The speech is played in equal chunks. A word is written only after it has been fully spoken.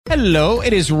Hello,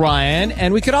 it is Ryan,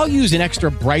 and we could all use an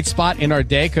extra bright spot in our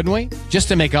day, couldn't we? Just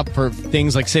to make up for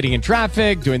things like sitting in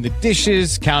traffic, doing the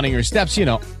dishes, counting your steps,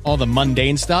 all the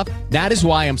mundane stuff. That is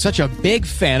why I'm such a big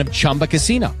fan of Chumba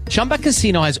Casino. Chumba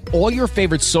Casino has all your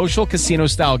favorite social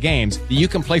casino-style games that you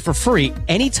can play for free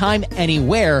anytime,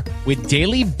 anywhere with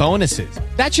daily bonuses.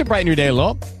 That should brighten your day a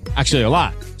little. Actually, a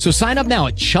lot. So sign up now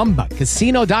at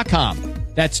ChumbaCasino.com.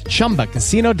 That's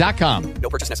ChumbaCasino.com. No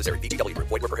purchase necessary. VGW Group.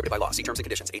 Void where prohibited by law. See terms and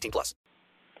conditions. 18+.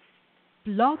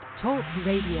 Blog Talk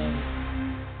Radio.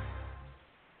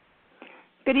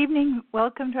 Good evening.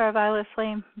 Welcome to our Violet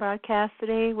Flame broadcast.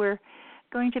 Today we're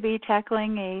going to be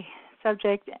tackling a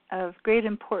subject of great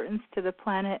importance to the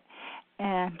planet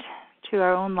and to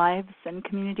our own lives and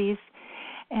communities.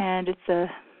 And it's a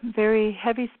very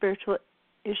heavy spiritual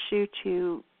issue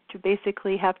to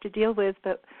basically have to deal with,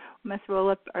 but we must roll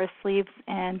up our sleeves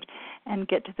and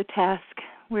get to the task.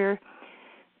 We're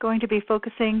going to be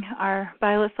focusing our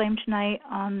Violet Flame tonight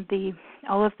on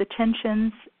all of the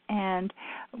tensions and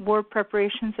war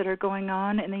preparations that are going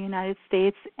on in the United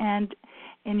States and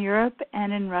in Europe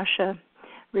and in Russia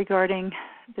regarding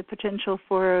the potential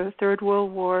for a third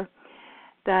world war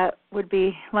that would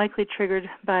be likely triggered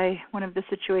by one of the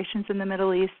situations in the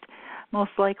Middle East,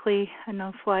 most likely a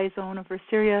no-fly zone over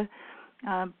Syria,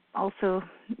 also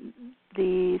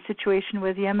the situation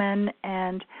with Yemen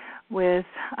and with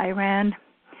Iran.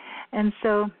 And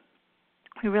so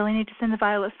we really need to send the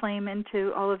Violet Flame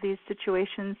into all of these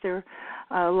situations. There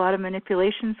are a lot of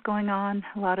manipulations going on,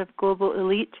 a lot of global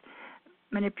elite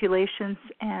manipulations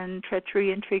and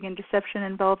treachery, intrigue, and deception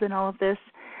involved in all of this.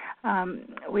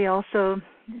 We also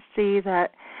see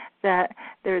that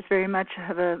there's very much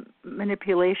of a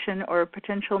manipulation or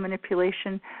potential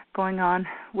manipulation going on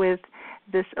with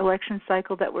this election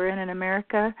cycle that we're in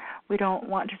America. We don't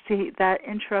want to see that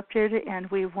interrupted, and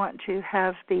we want to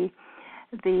have the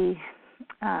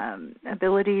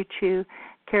ability to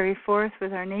carry forth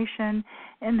with our nation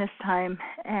in this time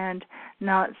and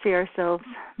not see ourselves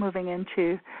moving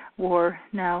into war.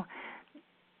 Now,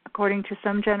 according to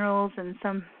some generals and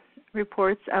some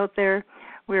reports out there,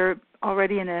 we're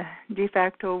already in a de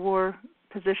facto war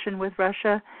position with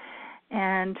Russia,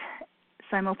 and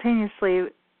simultaneously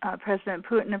President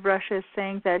Putin of Russia is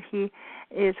saying that he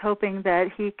is hoping that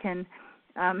he can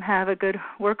have a good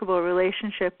workable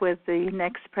relationship with the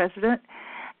next president,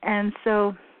 and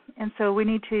so we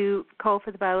need to call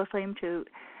for the Violet Flame to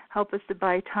help us to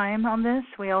buy time on this.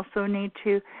 We also need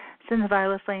to send the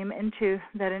Violet Flame into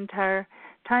that entire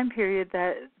time period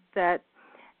that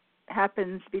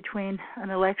happens between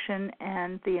an election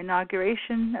and the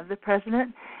inauguration of the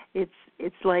president.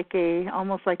 It's like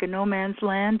almost like a no man's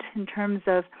land in terms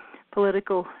of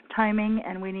political timing,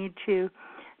 and we need to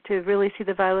really see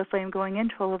the Violet Flame going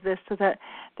into all of this so that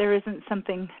there isn't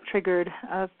something triggered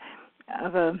of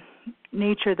a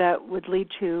nature that would lead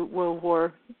to world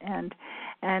war. And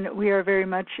we are very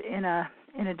much in a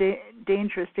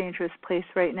dangerous place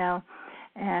right now,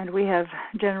 and we have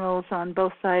generals on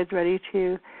both sides ready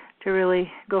to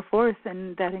really go forth,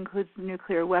 and that includes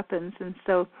nuclear weapons. And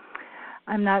so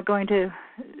I'm not going to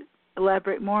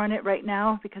elaborate more on it right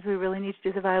now because we really need to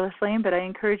do the Violet Flame, but I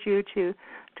encourage you to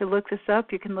look this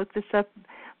up. You can look this up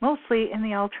mostly in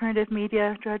the alternative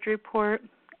media, Drudge Report,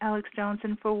 Alex Jones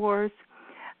InfoWars,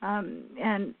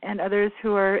 and others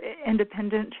who are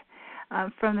independent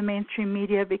from the mainstream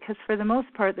media, because for the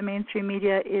most part the mainstream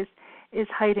media is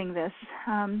hiding this.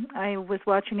 I was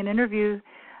watching an interview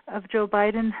of Joe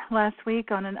Biden last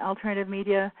week on an alternative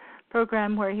media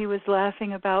program where he was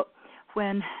laughing about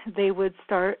when they would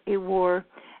start a war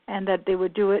and that they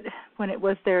would do it when it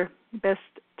was their best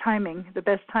timing, the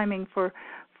best timing for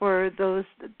those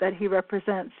that he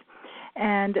represents,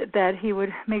 and that he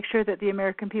would make sure that the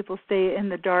American people stay in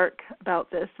the dark about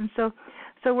this. And so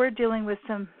we're dealing with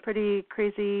some pretty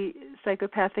crazy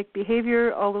psychopathic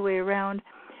behavior all the way around.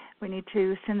 We need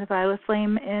to send the Violet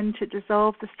Flame in to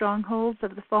dissolve the strongholds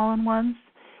of the fallen ones.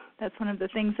 That's one of the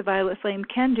things the Violet Flame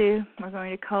can do. We're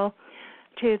going to call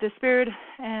to the spirit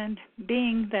and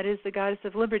being that is the goddess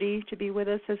of liberty to be with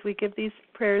us as we give these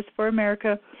prayers for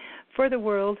America, for the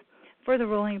world, for the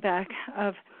rolling back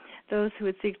of those who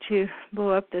would seek to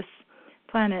blow up this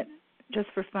planet just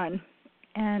for fun.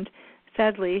 And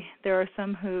sadly, there are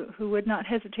some who would not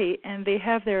hesitate, and they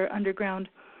have their underground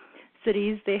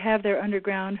cities, they have their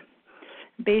underground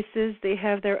bases, they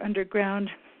have their underground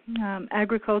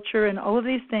agriculture and all of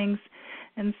these things.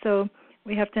 And so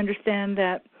we have to understand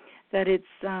that it's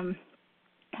one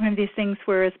of these things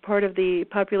where, as part of the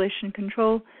population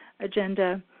control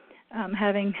agenda,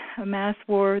 having a mass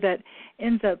war that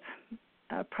ends up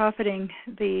profiting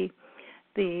the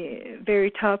the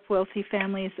very top wealthy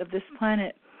families of this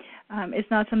planet is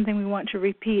not something we want to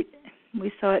repeat.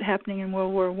 We saw it happening in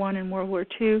World War I and World War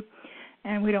II,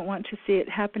 and we don't want to see it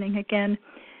happening again.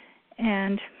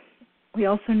 And we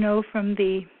also know from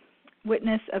the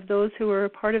witness of those who were a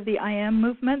part of the I Am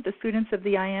movement, the students of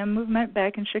the I Am movement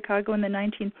back in Chicago in the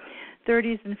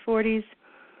 1930s and 40s,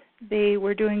 they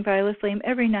were doing Violet Flame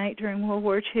every night during World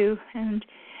War II,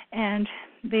 and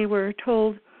they were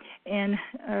told in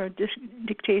a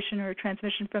dictation or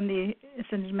transmission from the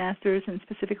Ascended Masters, and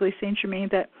specifically Saint Germain,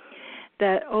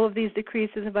 that all of these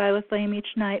decreases of Violet Flame each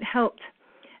night helped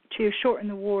to shorten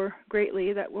the war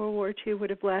greatly, that World War II would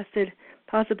have lasted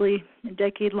possibly a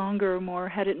decade longer or more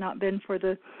had it not been for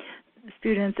the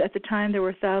students. At the time, there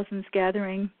were thousands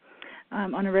gathering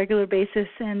on a regular basis,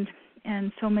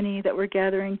 and so many that were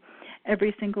gathering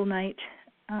every single night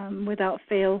without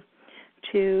fail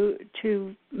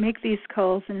to make these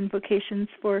calls and invocations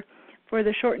for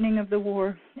the shortening of the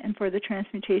war and for the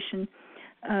transmutation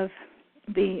of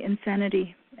the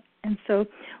insanity. And so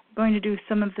we're going to do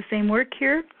some of the same work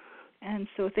here. And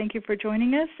so thank you for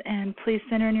joining us, and please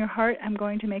center in your heart. I'm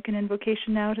going to make an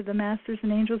invocation now to the Masters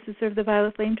and Angels who serve the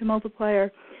Violet Flame to multiply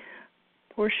our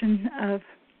portion of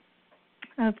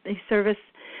the service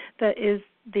that is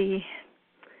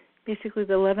basically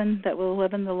the leaven that will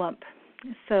leaven the lump.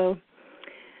 So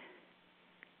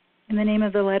in the name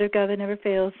of the light of God that never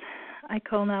fails, I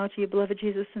call now to you, beloved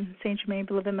Jesus and Saint Germain,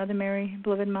 beloved Mother Mary,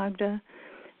 beloved Magda,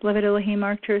 beloved Elohim,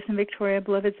 Arcturus, and Victoria,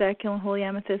 beloved Zachiel and Holy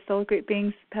Amethyst, all great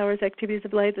beings, powers, activities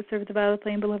of light that serve the Violet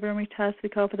Flame, beloved Hermitas, we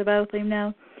call for the Violet Flame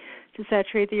now to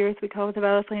saturate the earth. We call for the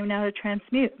Violet Flame now to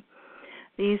transmute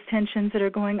these tensions that are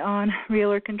going on,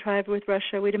 real or contrived, with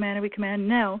Russia. We demand and we command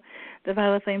now the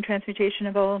Violet Flame transmutation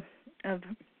of all of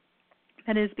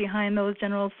that is behind those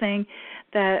generals saying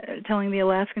that, telling the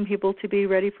Alaskan people to be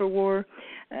ready for war,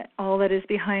 all that is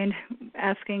behind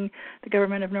asking the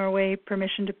government of Norway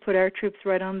permission to put our troops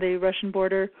right on the Russian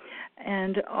border,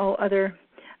 and all other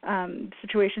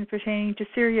situations pertaining to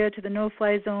Syria, to the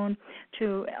no-fly zone,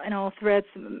 and all threats,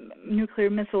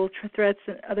 nuclear missile threats,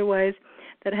 otherwise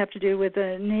that have to do with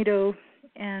the NATO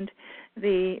and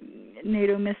the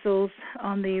NATO missiles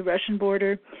on the Russian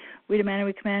border. We demand and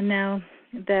we command now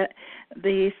that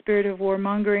the spirit of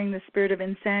warmongering, the spirit of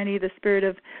insanity, the spirit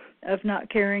of not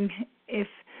caring if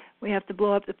we have to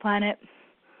blow up the planet,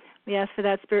 we ask for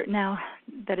that spirit now,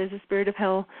 that is the spirit of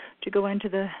hell, to go into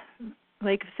the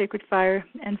lake of sacred fire,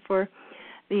 and for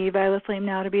the Violet Flame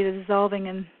now to be the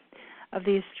dissolving of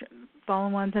these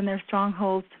fallen ones and their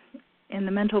strongholds in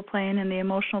the mental plane, in the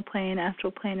emotional plane,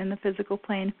 astral plane, and the physical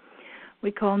plane. We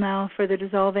call now for the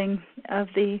dissolving of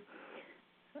the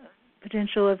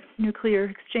potential of nuclear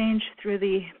exchange through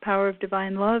the power of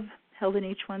divine love held in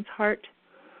each one's heart.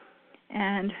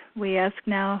 And we ask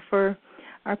now for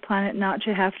our planet not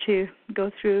to have to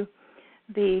go through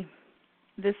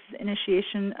this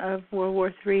initiation of World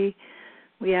War III.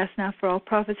 We ask now for all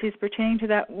prophecies pertaining to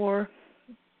that war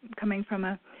coming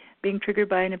from being triggered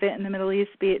by an event in the Middle East,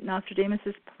 be it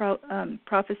Nostradamus'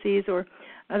 prophecies or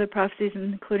other prophecies,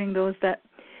 including those that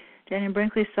Daniel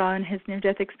Brinkley saw in his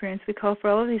near-death experience. We call for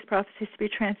all of these prophecies to be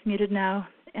transmuted now,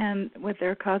 and with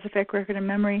their cause-effect record and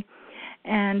memory.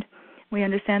 And we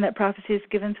understand that prophecy is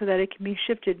given so that it can be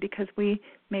shifted, because we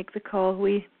make the call.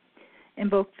 We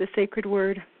invoke the sacred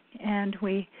word, and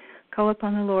we call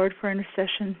upon the Lord for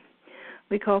intercession.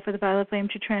 We call for the Violet Flame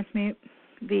to transmute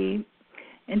the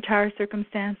entire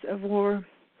circumstance of war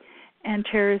and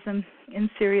terrorism in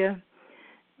Syria.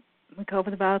 We call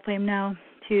for the Violet Flame now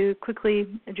to quickly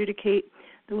adjudicate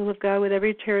the will of God with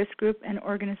every terrorist group and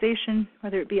organization,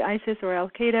 whether it be ISIS or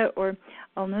Al-Qaeda or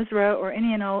Al-Nusra or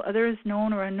any and all others,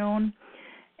 known or unknown,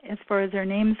 as far as their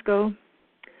names go,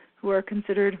 who are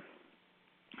considered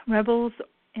rebels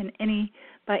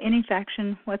by any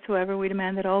faction whatsoever. We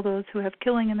demand that all those who have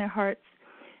killing in their hearts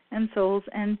and souls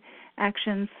and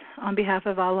actions on behalf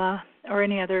of Allah or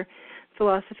any other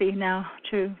philosophy now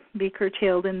to be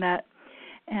curtailed in that,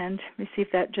 and receive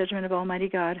that judgment of Almighty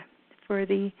God for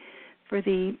the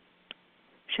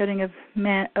shedding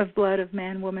of blood of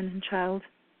man, woman, and child.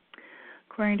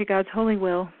 According to God's holy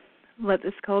will, let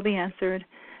this call be answered.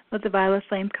 Let the Violet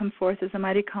Flame come forth as a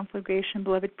mighty conflagration.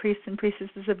 Beloved priests and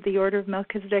priestesses of the order of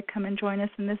Melchizedek, come and join us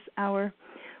in this hour.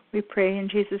 We pray in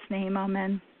Jesus' name,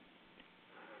 amen.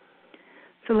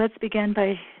 So let's begin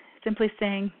by simply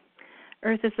saying,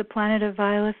 Earth is the planet of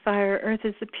violet fire. Earth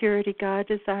is the purity God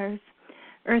desires.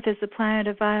 Earth is the planet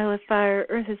of violet fire.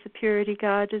 Earth is the purity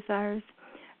God desires.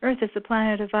 Earth is the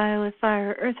planet of violet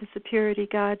fire. Earth is the purity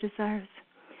God desires.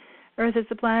 Earth is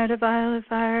the planet of violet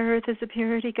fire. Earth is the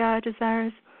purity God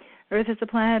desires. Earth is a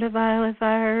planet of violet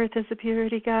fire. Earth is the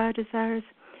purity God desires.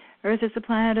 Earth is a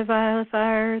planet of violet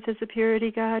fire. Earth is the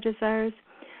purity God desires.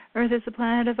 Earth is a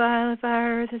planet of violet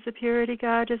fire. Earth is the purity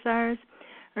God desires.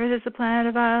 Earth is a planet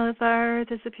of violet fire.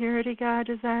 Earth is the purity God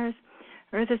desires.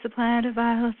 Earth is a planet of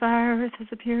violet fire. Earth is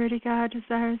the purity God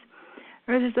desires.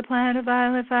 Earth is a planet of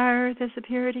violet fire. Earth is the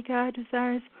purity God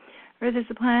desires. Earth is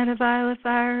a planet of violet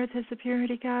fire. Earth is the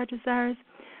purity God desires.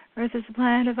 Earth is a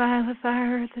planet of violet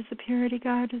fire. Earth is the purity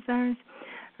God desires.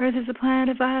 Earth is a planet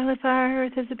of violet fire.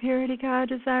 Earth is the purity God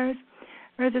desires.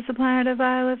 Earth is a planet of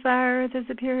violet fire. Earth is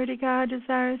the purity God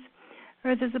desires.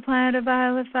 Earth is a planet of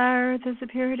violet fire. Earth is the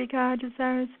purity God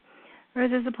desires.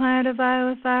 Earth is a planet of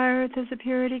violet fire. Earth is the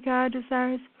purity God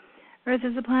desires. Earth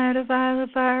is a planet of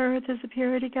violet fire. Earth is the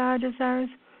purity God desires.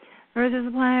 Earth is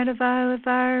a planet of violet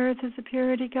fire. Earth is the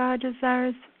purity God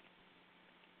desires.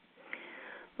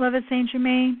 Beloved Saint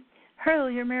Germain, hurl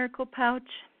your miracle pouch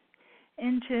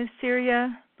into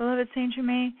Syria. Beloved Saint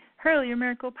Germain, hurl your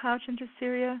miracle pouch into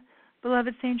Syria.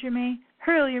 Beloved Saint Germain,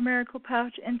 hurl your miracle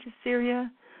pouch into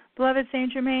Syria. Beloved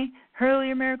Saint Germain, hurl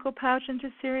your miracle pouch into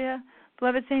Syria.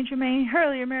 Beloved Saint Germain,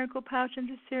 hurl your miracle pouch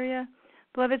into Syria.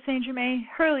 Beloved Saint Germain,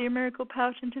 hurl your miracle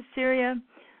pouch into Syria.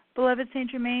 Beloved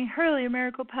Saint Germain, hurl your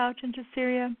miracle pouch into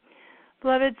Syria.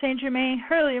 Beloved Saint Germain,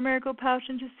 hurl your miracle pouch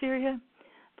into Syria.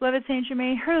 Beloved Saint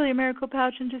Germain, hurl your miracle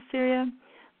pouch into Syria.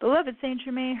 Beloved Saint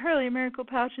Germain, hurl your miracle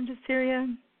pouch into Syria.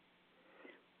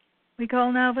 We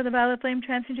call now for the violet flame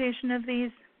transmutation of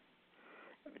these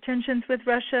tensions with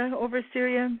Russia over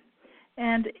Syria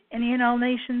and any and all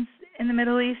nations in the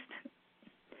Middle East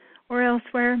or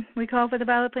elsewhere. We call for the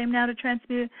violet flame now to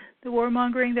transmute the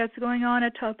warmongering that's going on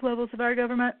at top levels of our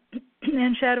government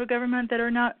and shadow government that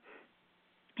are not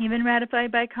even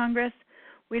ratified by Congress.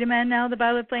 We demand now the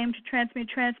violet flame to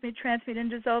transmute, and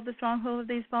dissolve the stronghold of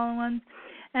these fallen ones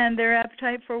and their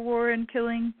appetite for war and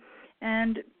killing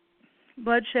and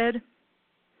bloodshed.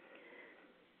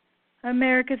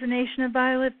 America's a nation of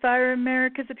violet fire.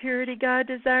 America's a purity God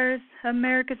desires.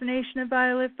 America's a nation of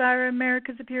violet fire.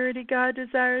 America's a purity God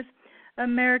desires.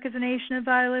 America's a nation of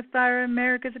violet fire.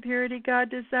 America's a purity God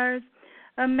desires.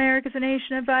 America's a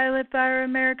nation of violet fire.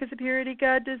 America's a purity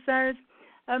God desires.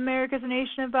 America's a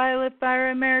nation of violet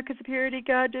fire. America's a purity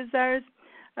God desires.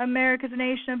 America's a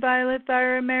nation of violet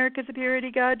fire. America's a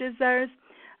purity God desires.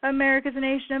 America's a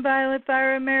nation of violet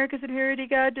fire. America's a purity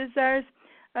God desires.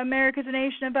 America's a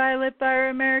nation of violet fire.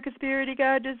 America's purity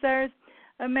God desires.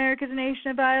 America's a nation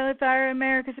of violet fire.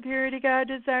 America's purity God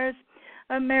desires.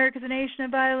 America's a nation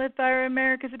of violet fire.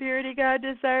 America's purity God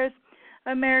desires.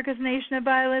 America's a nation of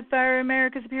violet fire.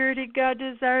 America's purity God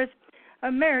desires.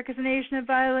 America's a nation of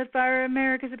violet fire.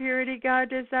 America's purity God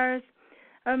desires.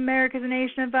 America's a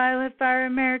nation of violet fire.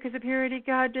 America's purity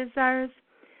God desires.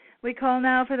 We call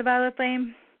now for the violet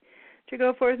flame to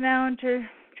go forth now and to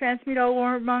transmute all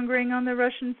warmongering on the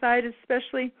Russian side,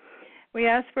 especially. We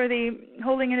ask for the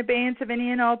holding in abeyance of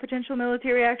any and all potential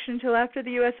military action until after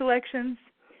the U.S. elections.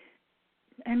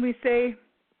 And we say,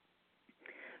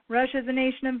 Russia is a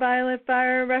nation of violet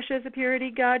fire. Russia is a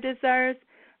purity God desires.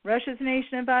 Russia is a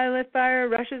nation of violet fire.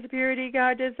 Russia is a purity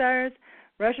God desires.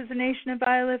 Russia is a nation of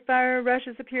violet fire. Russia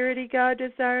is a purity God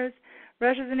desires.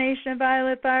 Russia is a nation of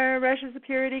violet fire. Russia is a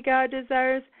purity God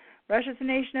desires. Russia is a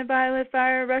nation of violet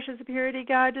fire. Russia is a purity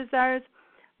God desires.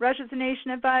 Russia is a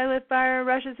nation of violet fire.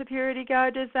 Russia is a purity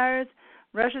God desires.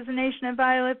 Russia is a nation of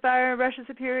violet fire. Russia is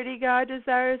a purity God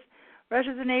desires.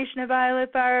 Russia is a nation of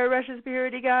violet fire. Russia is a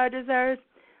purity God desires.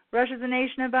 Russia is a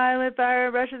nation of violet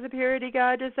fire. Russia is a purity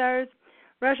God desires.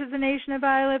 Russia is a nation of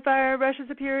violet fire. Russia is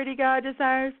a purity God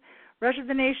desires. Russia is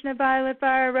a nation of violet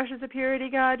fire. Russia is a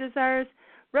purity God desires.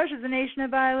 Russia is a nation of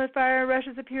violet fire. Russia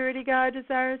is a purity God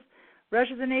desires.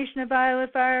 Russia is a nation of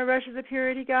violet fire. Russia is a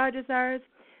purity God desires.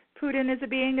 Putin is a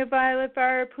being of violet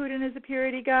fire. Putin is a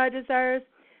purity God desires.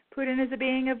 Putin is a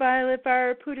being of violet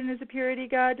fire. Putin is a purity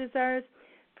God desires.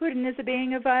 Putin is a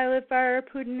being of violet fire.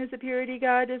 Putin is a purity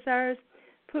God desires.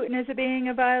 Putin is a being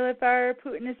of violet fire.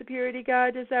 Putin is a purity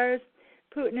God desires.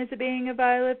 Putin is a being of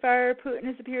violet fire.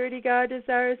 Putin is a purity God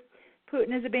desires.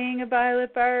 Putin is a being of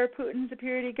violet fire. Putin is a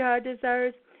purity God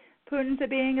desires. Putin's a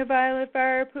being of violet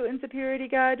fire. Putin's a purity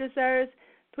God desires.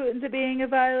 Putin's a being of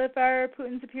violet fire.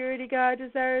 Putin's a purity God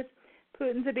desires.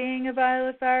 Putin's a being of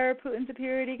violet fire. Putin's a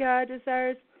purity God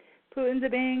desires. Putin's a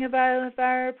being of violet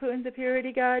fire. Putin's a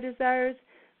purity God desires.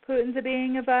 Putin's a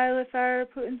being of violet fire.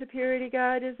 Putin's a purity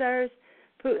God desires.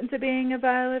 Putin's a being of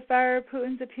violet fire.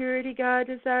 Putin's a purity God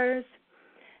desires.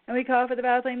 And we call for the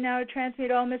violet flame now to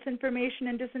transmute all misinformation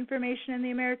and disinformation in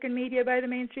the American media by the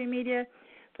mainstream media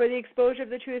for the exposure of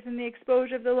the truth and the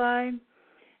exposure of the lie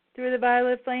through the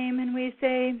violet flame. And we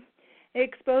say,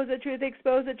 Expose the truth,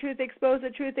 expose the truth, expose the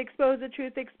truth, expose the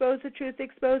truth, expose the truth,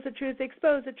 expose the truth,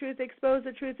 expose the truth, expose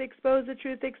the truth, expose the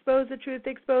truth, expose the truth,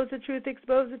 expose the truth,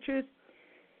 expose the truth.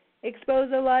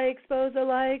 Expose a lie, expose a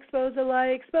lie, expose a lie,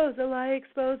 expose a lie,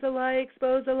 expose a lie,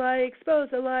 expose a lie, expose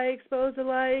a lie, expose a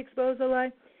lie, expose a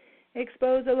lie,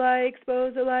 expose a lie,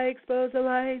 expose a lie, expose a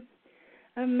lie.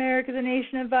 America is a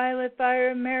nation of violet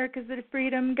fire. America is the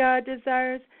freedom God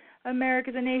desires. America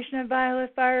is a nation of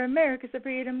violet fire. America is the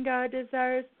freedom God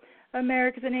desires.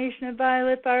 America is a nation of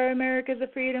violet fire. America is the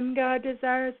freedom God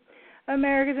desires.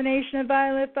 America is a nation of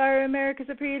violet fire. America is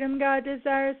the freedom God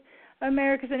desires.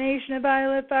 America is a nation of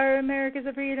violet fire. America is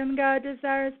the freedom God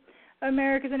desires.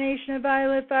 America is a nation of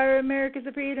violet fire. America is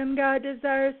the freedom God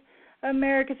desires.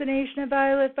 America is a nation of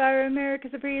violet fire. America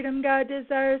is the freedom God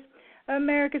desires.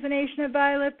 America is a nation of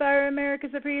violet fire. America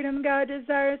is the freedom God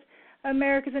desires.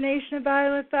 America is a nation of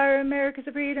violet fire. America is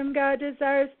the freedom God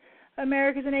desires.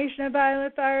 America is a nation of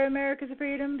violet fire. America is the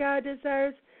freedom God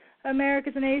desires. America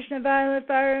is a nation of violet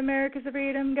fire. America is the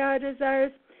freedom God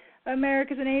desires. America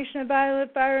is a nation of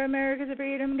violet fire. America is the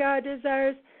freedom God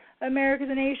desires. America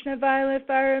is a nation of violet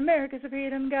fire. America is the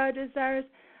freedom God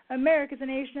desires. America is a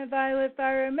nation of violet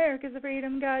fire. America is the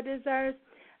freedom God desires.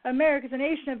 America is a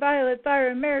nation of violet fire.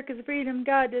 America is the freedom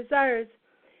God desires.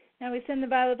 Now we send the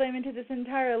violet flame into this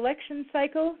entire election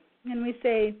cycle, and we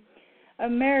say,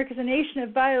 America is a nation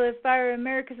of violet fire.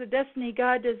 America is a destiny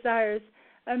God desires.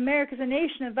 America is a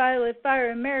nation of violet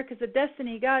fire. America is a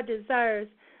destiny God desires.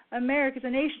 America is a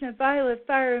nation of violet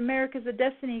fire. America is a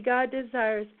destiny God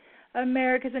desires.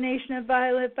 America is a nation of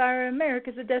violet fire. America is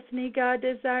a destiny God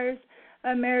desires.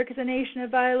 America is a nation of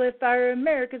violet fire.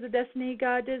 America is a destiny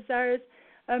God desires.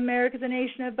 America is a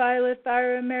nation of violet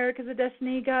fire. America is a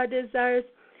destiny God desires.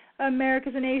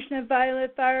 America is a nation of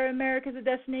violet fire. America is a destiny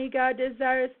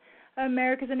God desires.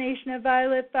 America is a nation of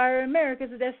violet fire. America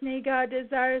is a destiny God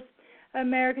desires.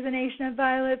 America is a nation of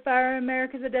violet fire.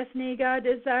 America is a destiny God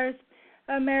desires.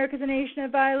 America is a nation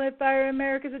of violet fire.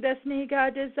 America is a destiny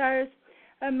God desires.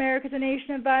 America is a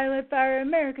nation of violet fire.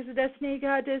 America is a destiny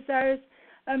God desires.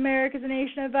 America is a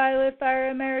nation of violet fire.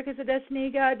 America is a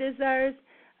destiny God desires.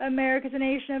 America is a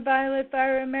nation of violet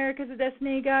fire. America is a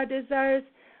destiny God desires.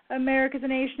 America is a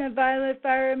nation of violet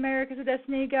fire. America is a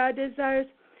destiny God desires.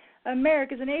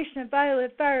 America is a nation of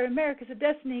violet fire. America is a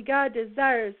destiny God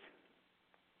desires.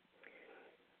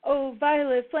 Oh,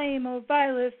 violet flame, oh,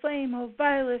 violet flame, oh,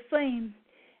 violet flame.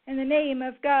 In the name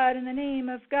of God, in the name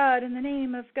of God, in the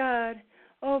name of God.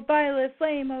 Oh, violet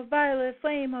flame, oh, violet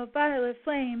flame, oh, violet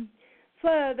flame.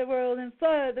 Flood the world and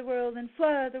flood the world and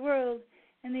flood the world.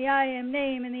 In the I am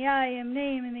name, in the I am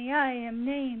name, in the I am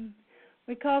name.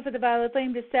 We call for the violet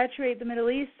flame to saturate the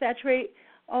Middle East, saturate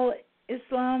all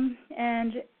Islam,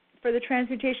 and for the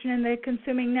transmutation and the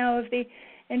consuming now of the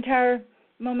entire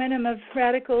momentum of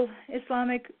radical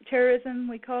Islamic terrorism.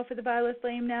 We call for the violet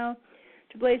flame now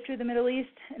to blaze through the Middle East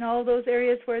and all those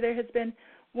areas where there has been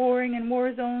warring and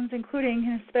war zones, including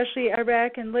and especially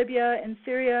Iraq and Libya and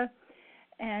Syria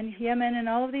and Yemen and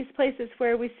all of these places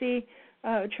where we see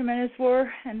tremendous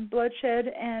war and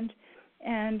bloodshed and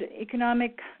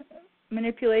economic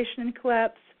manipulation and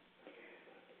collapse.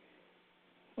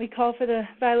 We call for the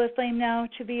violet flame now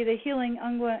to be the healing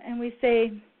ungwa, and we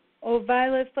say, O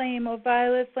violet flame, O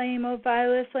violet flame, O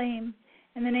violet flame,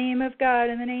 in the name of God,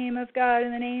 in the name of God,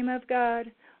 in the name of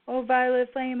God. O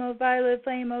violet flame, O violet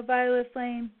flame, O violet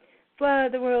flame,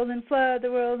 flood the world and flood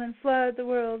the world and flood the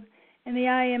world. In the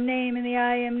I am name, in the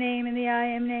I am name, in the I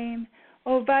am name.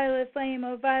 O violet flame,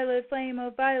 O violet flame,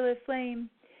 O violet flame.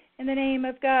 In the name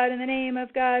of God, in the name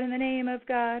of God, in the name of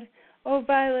God. O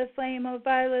violet flame, O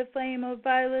violet flame, O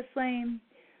violet flame.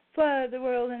 Flood the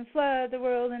world and flood the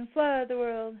world and flood the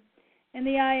world. In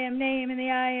the I am name, in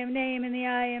the I am name, in the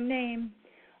I am name.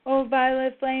 O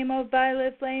violet flame, O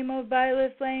violet flame, O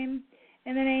violet flame.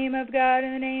 In the name of God,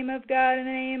 in the name of God, in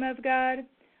the name of God.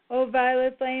 O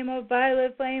violet flame, O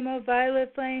violet flame, O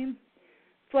violet flame.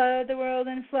 Flood the world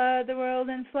and flood the world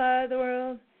and flood the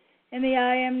world. In the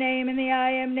I am name, in the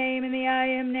I am name, in the I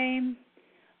am name.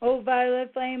 O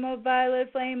violet flame, O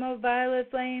violet flame, O violet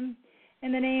flame.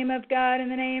 In the name of God, in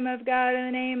the name of God, in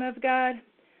the name of God.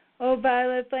 O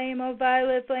violet flame, O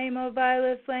violet flame, O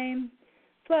violet flame.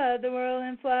 Flood the world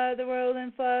and flood the world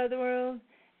and flood the world.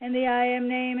 In the I am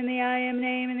name, in the I am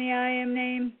name, in the I am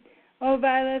name. O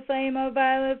violet flame, O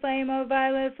violet flame, O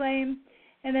violet flame.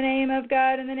 In the name of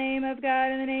God, in the name of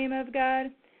God, in the name of God.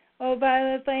 O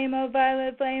violet flame, O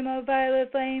violet flame, O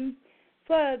violet flame.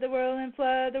 Flood the world and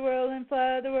flood the world and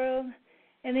flood the world.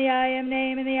 In the I am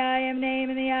name, in the I am name,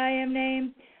 in the I am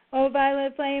name. O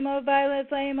violet flame, O violet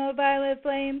flame, O violet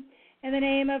flame. In the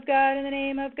name of God, in the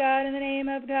name of God, in the name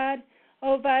of God.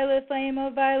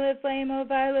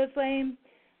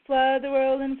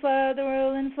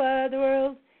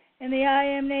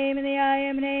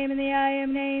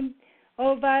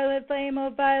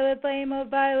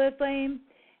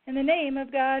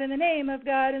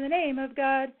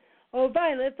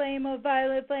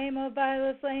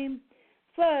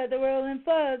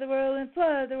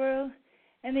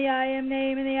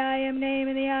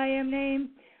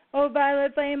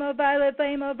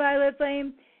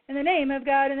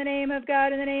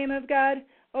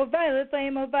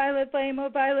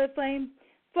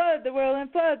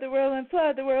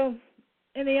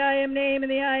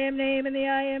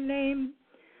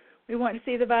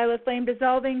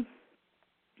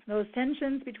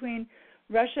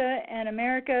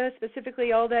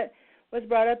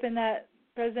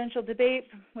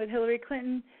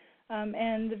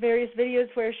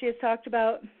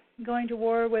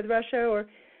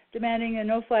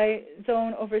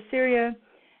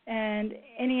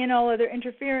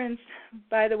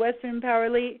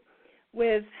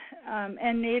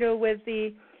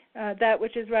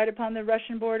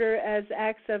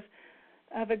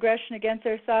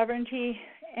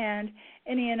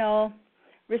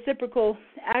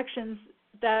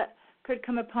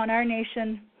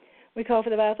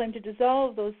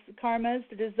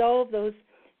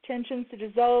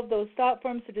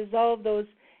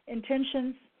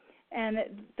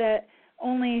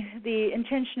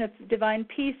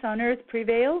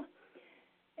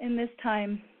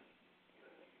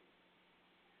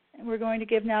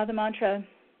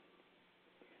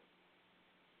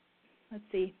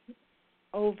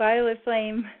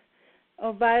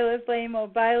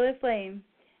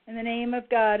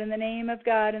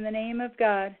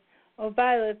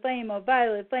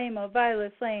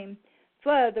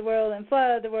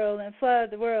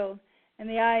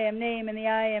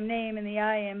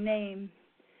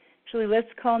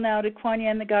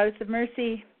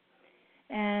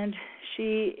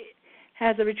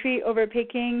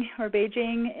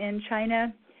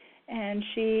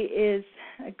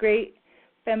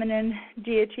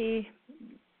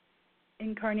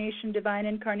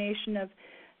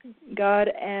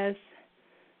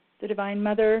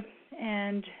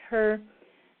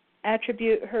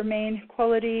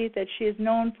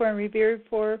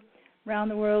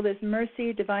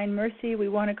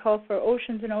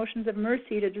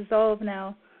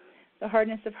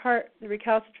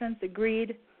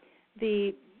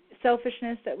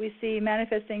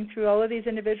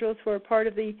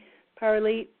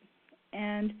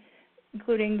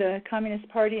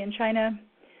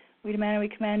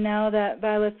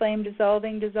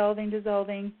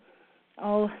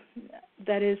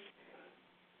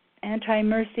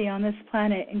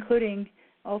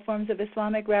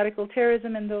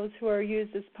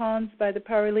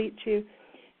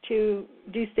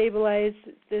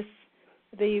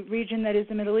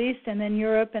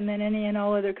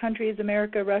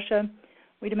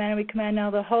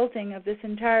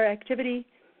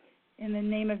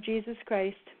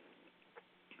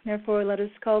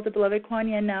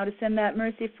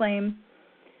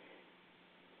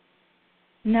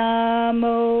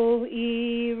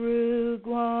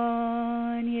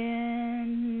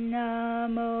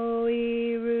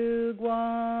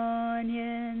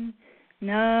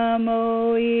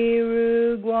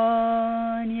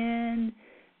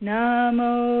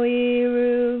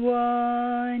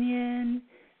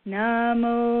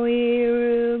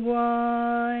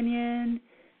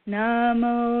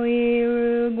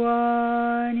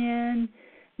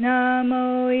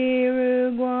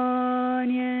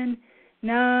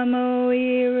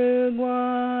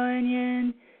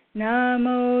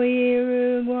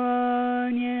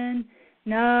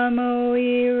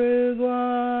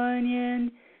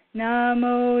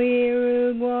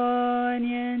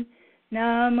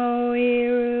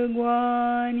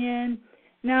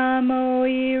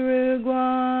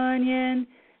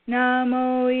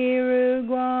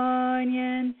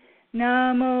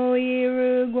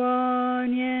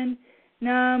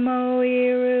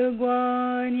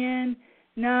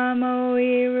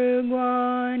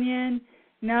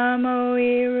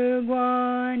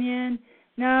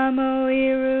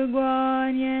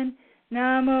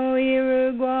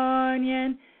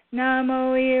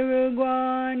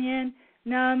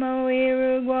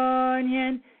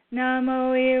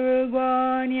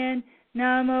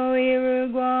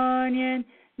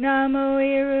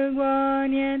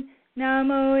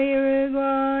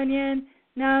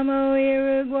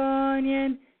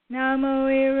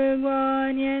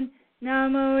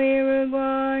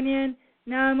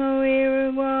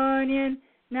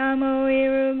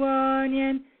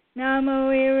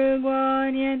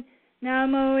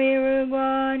 Namo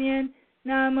Iruguanyan,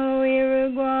 Namo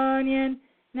Iruguanyan,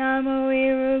 Namo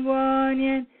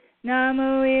Iruguanyan,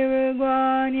 Namo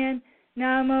Iruguanyan,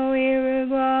 Namo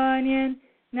Iruguanyan,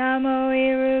 Namo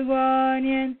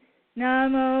Iruguanyan,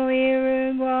 Namo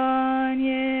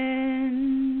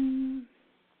Iruguanyan.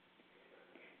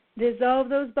 Dissolve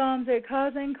those bombs that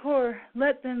cause and core,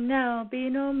 let them now be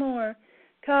no more.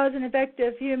 Cause and effect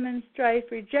of human strife,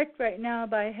 reject right now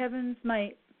by heaven's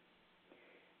might.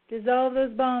 Dissolve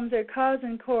those bombs that cause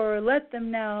and core, let them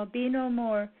now be no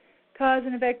more. Cause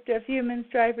and effect of human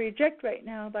strife, reject right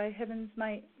now by heaven's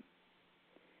might.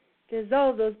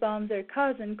 Dissolve those bombs that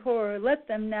cause and core, let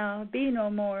them now be no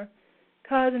more.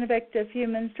 Cause and effect of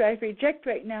human strife, reject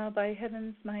right now by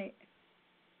heaven's might.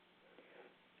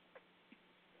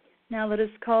 Now let us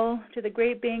call to the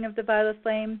great being of the violet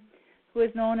flame, who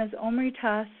is known as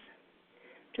Omritas,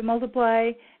 to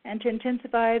multiply and to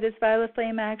intensify this violet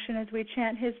flame action as we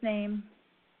chant his name.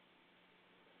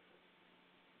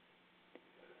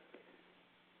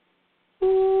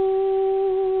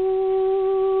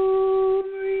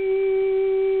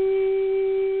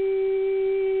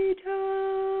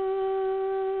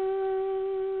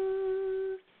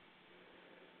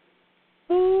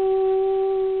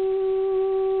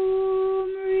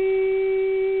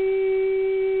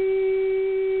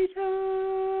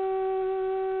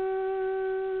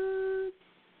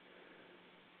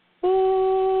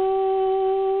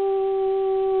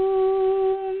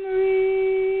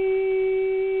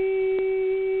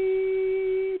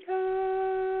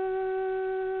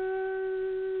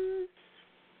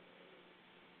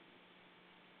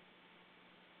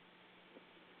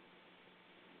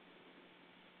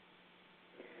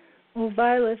 O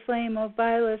violet flame, O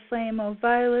violet flame, O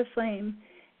violet flame,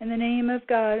 in the name of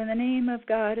God, in the name of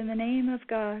God, in the name of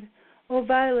God. O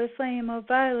violet flame, O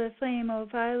violet flame, O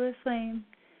violet flame,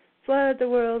 flood the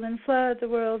world and flood the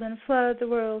world and flood the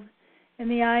world. In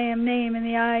the I am name, in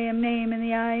the I am name, in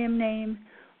the I am name.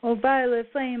 O violet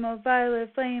flame, O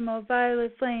violet flame, O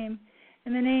violet flame,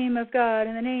 in the name of God,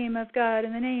 in the name of God,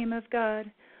 in the name of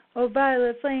God. O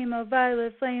violet flame, O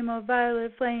violet flame, O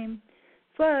violet flame,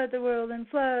 flood the world and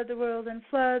flood the world and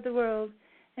flood the world.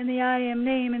 In the I am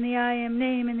name, in the I am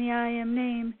name, in the I am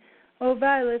name. O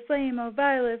violet flame, O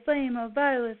violet flame, O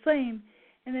violet flame,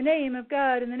 in the name of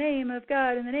God, in the name of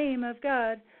God, in the name of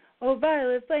God. O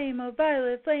violet flame, O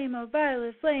violet flame, O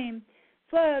violet flame,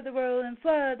 flood the world and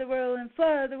flood the world and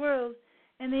flood the world.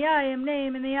 In the I am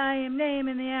name, in the I am name,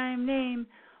 in the I am name.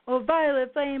 O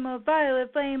violet flame, O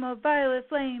violet flame, O violet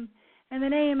flame, in the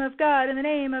name of God, in the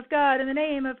name of God, in the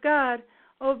name of God.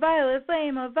 O violet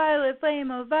flame, O violet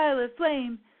flame, O violet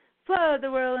flame, flood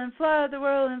the world and flood the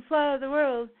world and flood the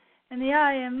world. In the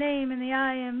I am name, in the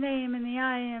I am name, in the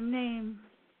I am name.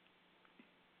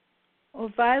 O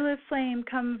violet flame,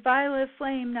 come violet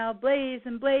flame, now blaze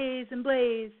and blaze and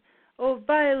blaze. O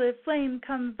violet flame,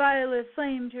 come violet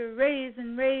flame, to raise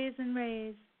and raise and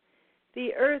raise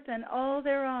the earth and all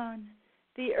thereon,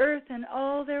 the earth and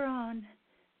all thereon,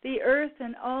 the earth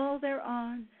and all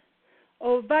thereon.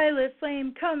 O violet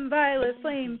flame, come violet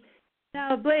flame,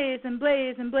 now blaze and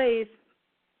blaze and blaze.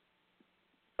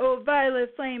 O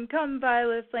violet flame, come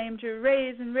violet flame, to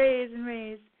raise and raise and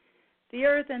raise the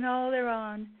earth and all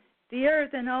thereon, the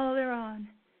earth and all thereon,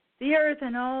 the earth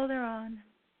and all thereon.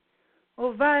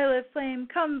 O violet flame,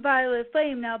 come violet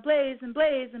flame, now blaze and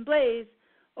blaze and blaze.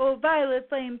 O violet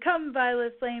flame, come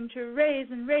violet flame, to raise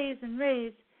and raise and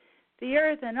raise the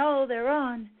earth and all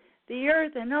thereon, the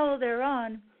earth and all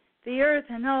thereon, the earth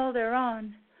and all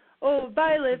thereon. O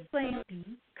violet flame,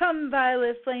 come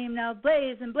violet flame, now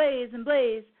blaze and blaze and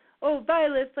blaze. O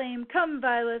violet flame, come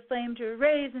violet flame, to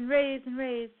raise and raise and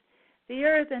raise the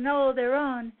earth and all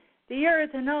thereon, the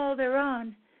earth and all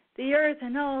thereon, the earth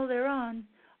and all thereon.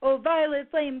 O violet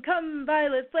flame, come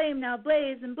violet flame, now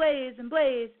blaze and blaze and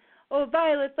blaze. O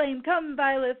violet flame, come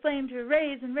violet flame, to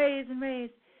raise and raise and raise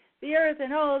the earth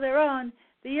and all thereon,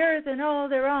 the earth and all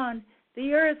thereon,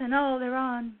 the earth and all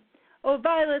thereon. O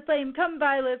violet flame, come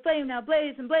violet flame, now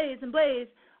blaze and blaze and blaze.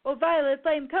 O violet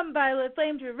flame, come violet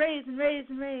flame, to raise and raise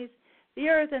and raise the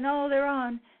earth and all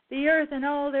thereon, the earth and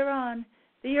all thereon,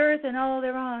 the earth and all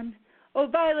thereon. O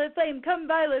violet flame, come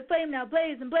violet flame, now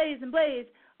blaze and blaze and blaze.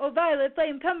 O violet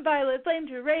flame, come violet flame,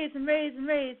 to raise and raise and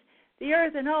raise the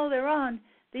earth and all thereon,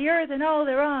 the earth and all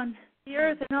thereon, the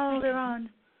earth and all thereon.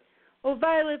 O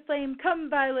violet flame, come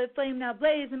violet flame, now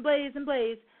blaze and blaze and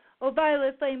blaze. O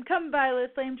violet flame, come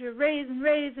violet flame, to raise and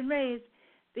raise and raise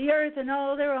the earth and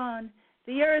all thereon,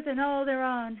 the earth and all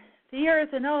thereon, the earth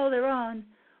and all thereon.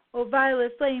 O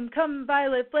violet flame, come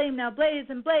violet flame, now blaze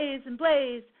and blaze and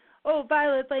blaze. O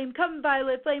violet flame, come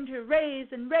violet flame, to raise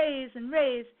and raise and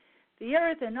raise the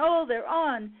earth and all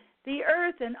thereon, the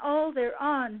earth and all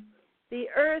thereon, the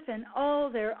earth and all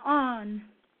thereon.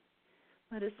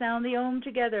 Let us sound the Om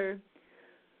together.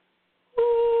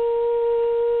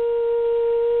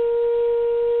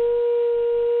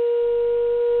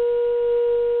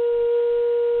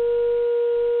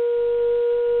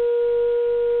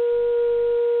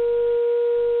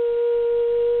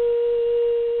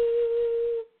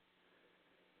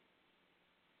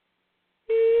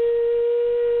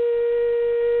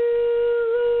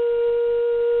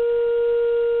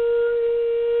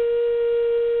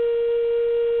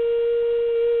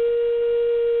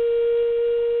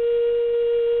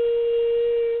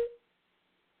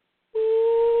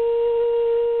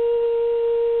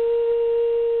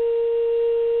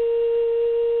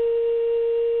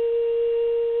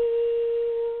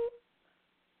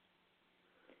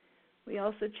 We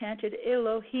also chanted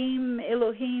Elohim,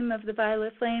 Elohim of the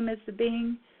violet flame as the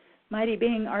being, mighty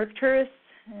being Arcturus,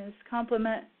 as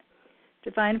complement,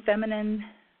 divine feminine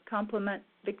complement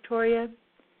Victoria.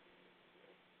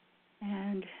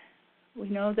 And we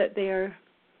know that their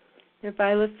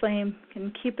violet flame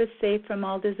can keep us safe from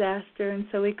all disaster, and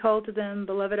so we call to them,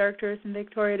 beloved Arcturus and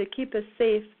Victoria, to keep us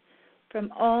safe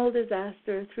from all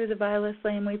disaster. Through the violet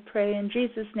flame we pray in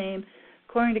Jesus' name,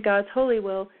 according to God's holy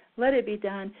will, let it be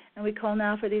done. And we call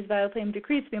now for these violet flame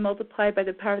decrees to be multiplied by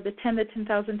the power of the 10, the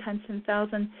 10,000 times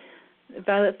 10,000, the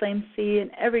violet flame sea,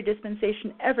 and every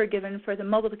dispensation ever given for the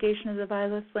multiplication of the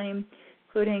violet flame,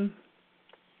 including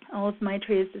all of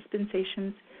Maitreya's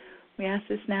dispensations. We ask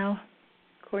this now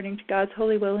according to God's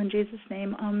holy will in Jesus'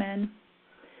 name. Amen.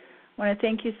 I want to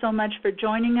thank you so much for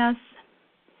joining us,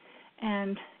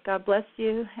 and God bless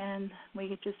you. And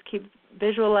we just keep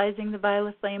visualizing the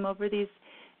violet flame over these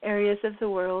areas of the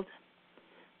world.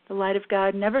 The light of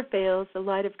God never fails. The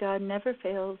light of God never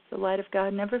fails. The light of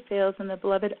God never fails. And the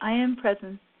beloved I am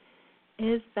presence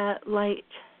is that light.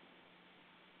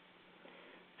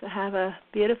 So have a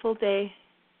beautiful day.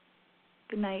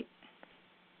 Good night.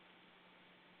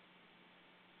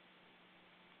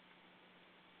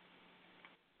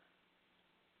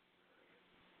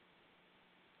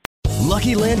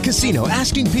 Lucky Land Casino,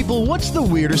 asking people, what's the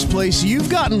weirdest place you've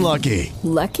gotten lucky?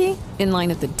 Lucky? In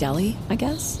line at the deli, I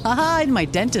guess? Aha, in my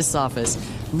dentist's office.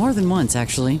 More than once,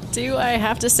 actually. Do I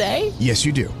have to say? Yes,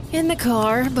 you do. In the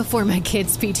car before my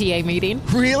kids' PTA meeting.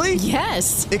 Really?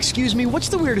 Yes. Excuse me, what's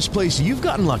the weirdest place you've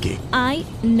gotten lucky? I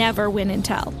never win and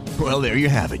tell. Well, there you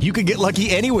have it. You can get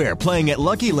lucky anywhere, playing at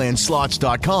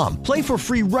LuckyLandSlots.com. Play for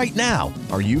free right now.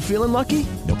 Are you feeling lucky?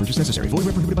 No purchase necessary. Void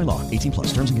where prohibited by law. 18+.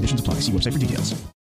 Terms and conditions apply. See website for details.